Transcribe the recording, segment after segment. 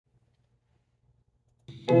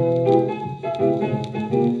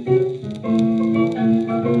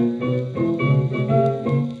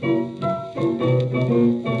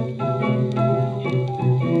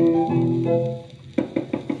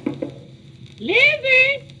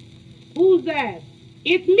Lizzie? Who's that?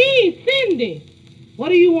 It's me, Cindy. What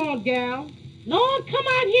do you want, gal? Lord, come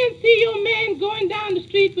out here and see your man going down the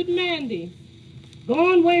street with Mandy.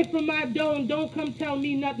 Go on away from my door and don't come tell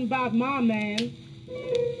me nothing about my man.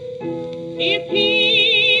 If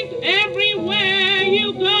he's everywhere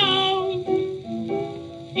you go,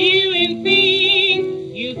 doing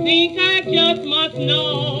things you think I just must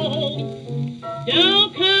know,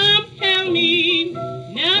 don't come tell me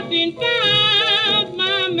nothing about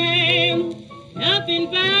my man, nothing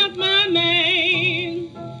about my man.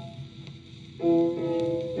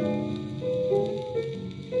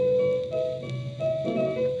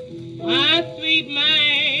 My sweet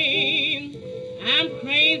man, I'm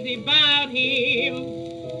crazy about him,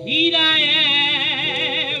 indeed I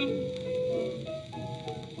am.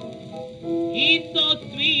 He's so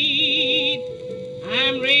sweet,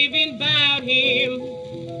 I'm raving about him,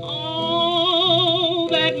 oh,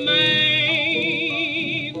 that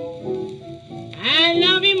man. I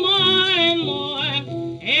love him more and more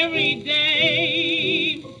every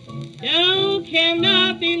day, don't care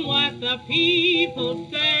nothing what the people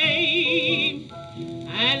say.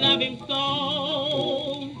 I love him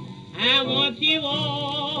so, I want you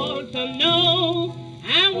all to know,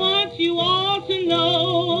 I want you all to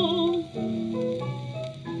know.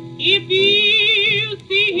 If you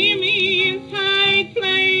see him in tight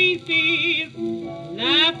places,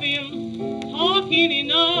 laughing, talking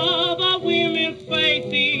in other women's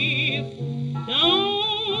faces,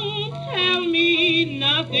 don't tell me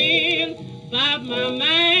nothing about my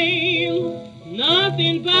man,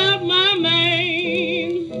 nothing about my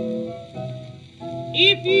man.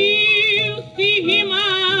 If you see him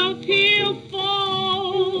out till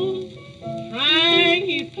fall, trying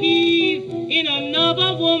his keys in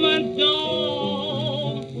another woman's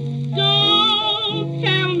door, don't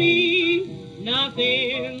tell me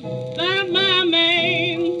nothing about my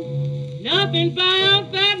man, nothing about